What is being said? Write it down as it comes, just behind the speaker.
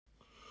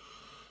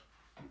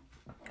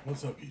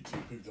What's up,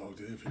 YouTube? Big Dog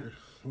Dave here.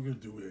 We're gonna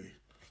do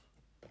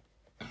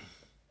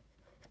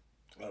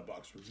a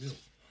box review.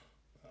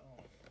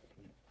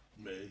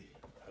 You may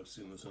have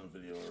seen this in a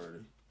video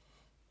already.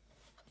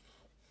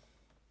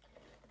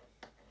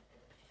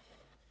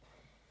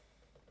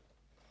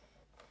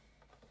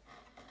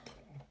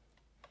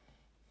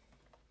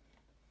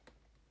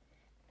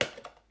 There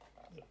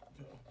we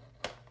go.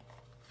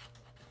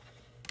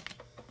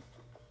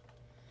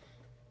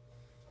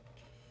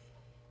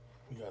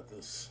 We got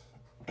this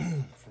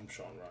from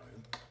Sean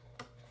Ryan.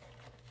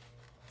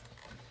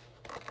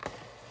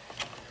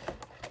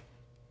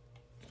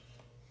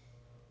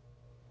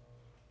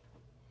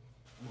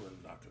 We're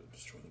not going to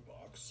destroy the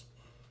box,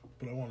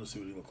 but I want to see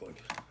what he looked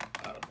like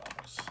out of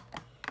box.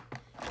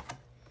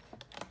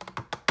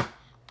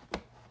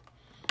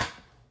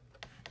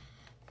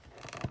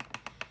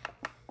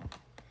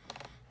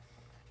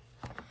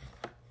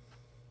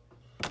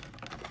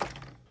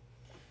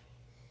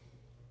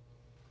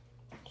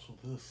 So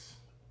this,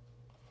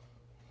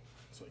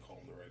 so I call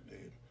him the right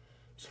name,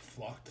 it's a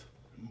flocked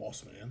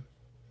moss man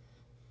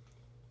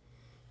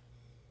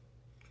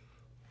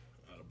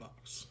out of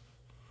box.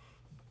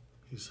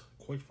 He's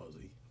quite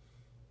fuzzy.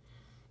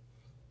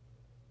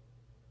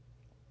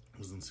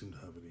 Doesn't seem to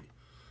have any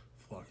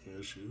flocking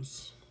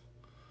issues.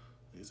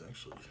 He's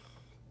actually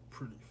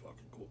pretty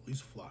fucking cool.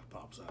 These flock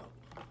pops out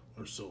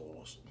are so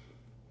awesome.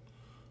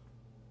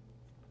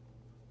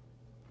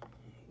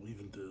 We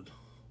even did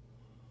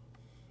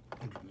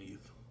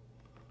underneath,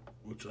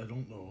 which I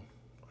don't know.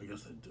 I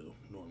guess they do.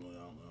 Normally,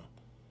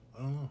 I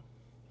don't know.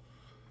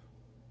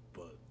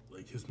 But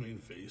like his main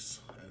face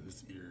and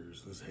his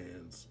ears, his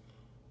hands,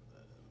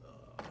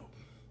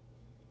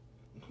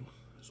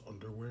 his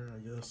underwear, I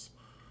guess,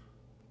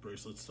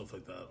 bracelets, stuff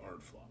like that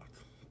aren't flocked.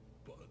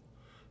 But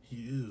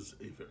he is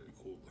a very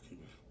cool looking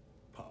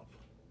pop.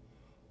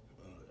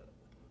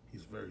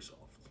 He's very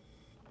soft,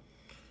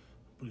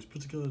 but he's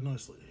put together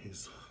nicely.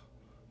 He's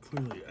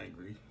clearly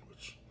angry,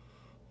 which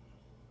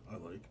I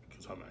like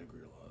because I'm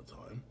angry a lot of the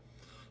time.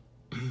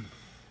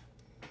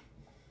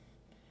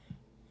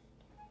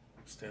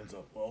 Stands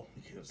up well.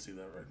 You can't see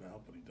that right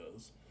now, but he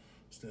does.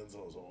 Stands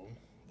on his own.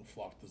 The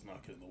flock does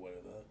not get in the way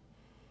of that.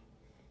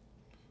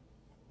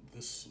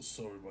 This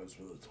so reminds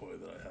me of the toy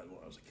that I had when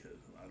I was a kid,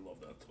 and I love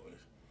that toy.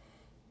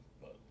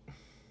 But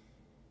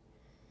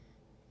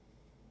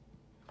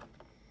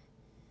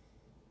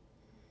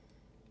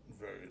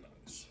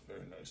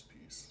very nice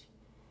piece.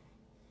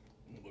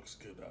 It looks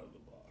good out of the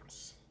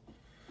box.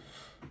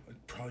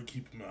 I'd probably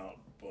keep him out,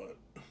 but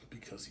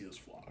because he is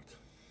flocked,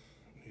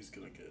 he's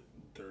gonna get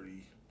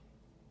dirty,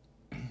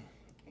 and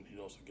he'd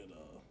also get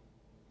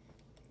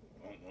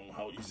I don't know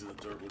how easy the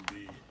dirt would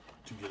be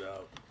to get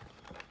out.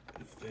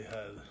 If they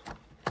had,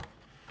 I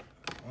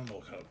don't know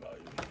what kind of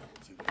value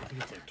it's either. I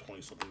think it's like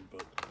 20 something,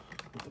 but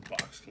with the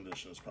box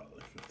condition, it's probably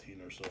like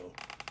 15 or so.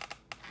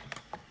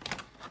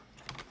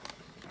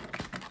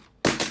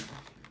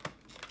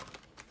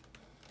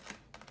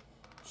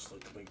 Just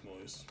like to make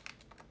noise.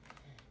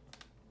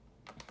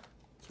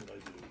 That's what I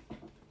do.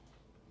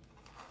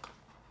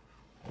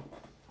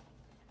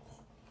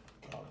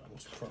 God, I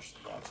almost crushed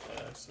the box by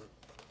accident.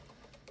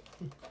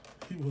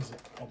 He was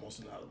almost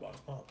an out-of-box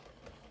pop.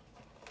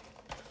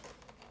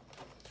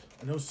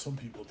 I know some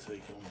people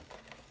take them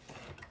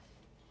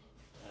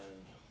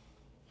and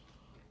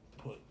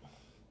put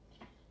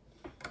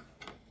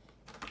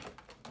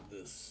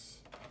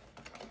this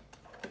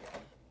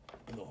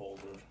in the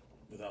holder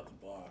without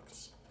the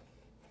box,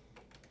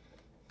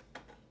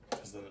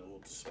 because then it will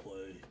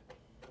display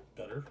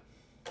better.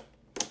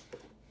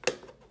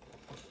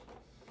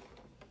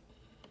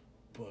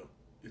 But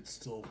it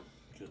still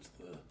gets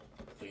the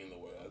thing in the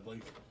way. I'd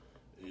like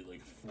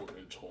a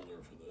 4-inch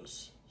holder for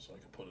this, so I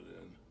can put it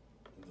in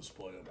and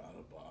display them out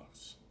of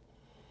box.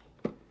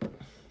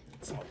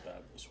 It's not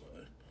bad this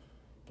way,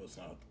 but it's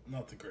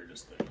not the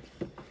greatest thing.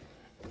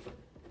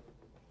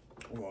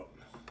 Well,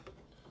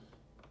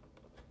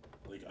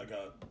 like I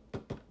got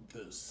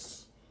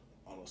this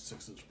on a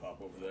 6-inch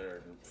pop over there,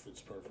 and it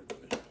fits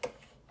perfectly.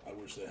 I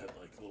wish they had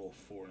like little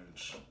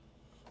 4-inch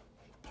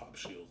pop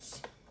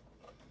shields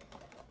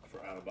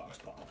for out-of-box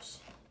pops.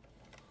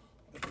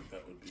 I think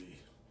that would be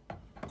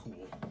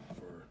cool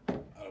for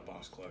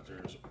out-of-box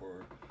collectors,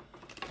 or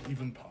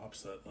even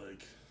pops that,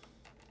 like,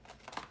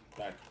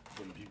 back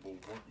when people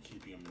weren't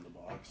keeping them in the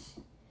box,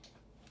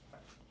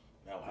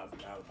 now have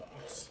them out of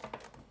box.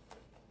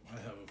 I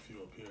have a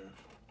few up here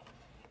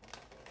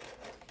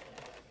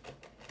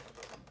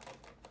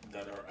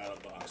that are out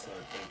of box that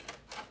I think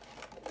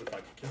if I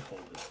could get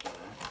holders for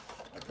them,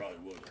 I probably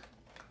would.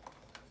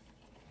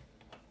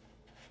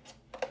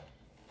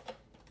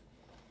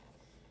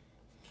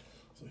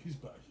 So he's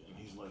back in.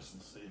 He's nice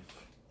and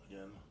safe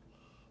again.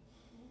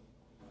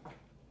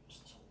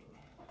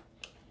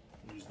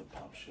 Use the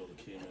pop shield that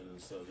came in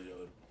instead of the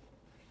other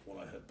one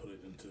I had put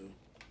it into.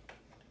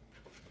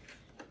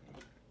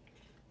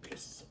 I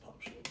guess it's a pop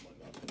shield, might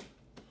not be.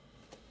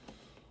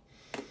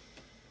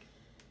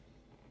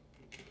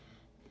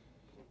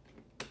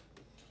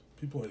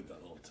 People hate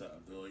that little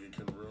have. They're like, it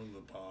can ruin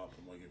the pop.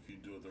 I'm like, if you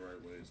do it the right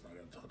way, it's not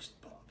gonna touch the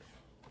pop.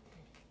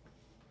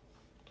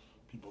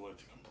 People like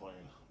to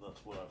complain.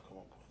 That's what I've come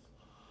up with.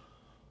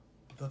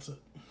 But that's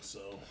it.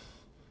 So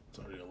it's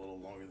already a little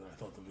longer than I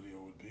thought the video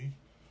would be.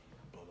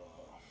 But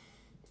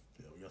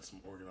yeah, we got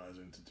some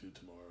organizing to do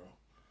tomorrow.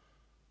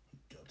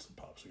 Got some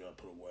pops we gotta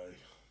put away.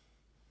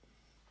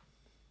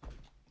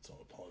 It's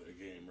all a part of the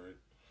game, right?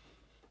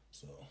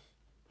 So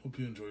hope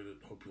you enjoyed it.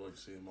 Hope you like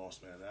seeing Moss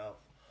Man out.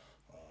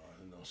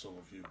 I know some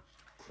of you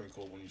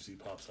crinkle when you see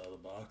pops out of the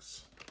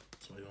box,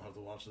 so you don't have to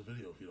watch the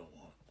video if you don't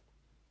want.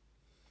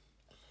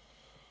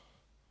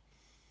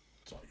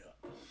 That's all I got.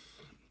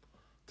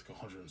 Took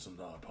 $100 and some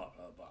pop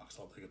out of the box.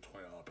 I'll take a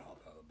 $20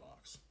 pop out of the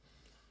box.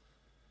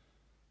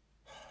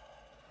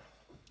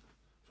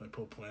 If I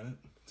pull Planet,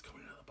 it's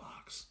coming out of the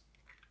box.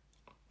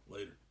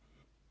 Later.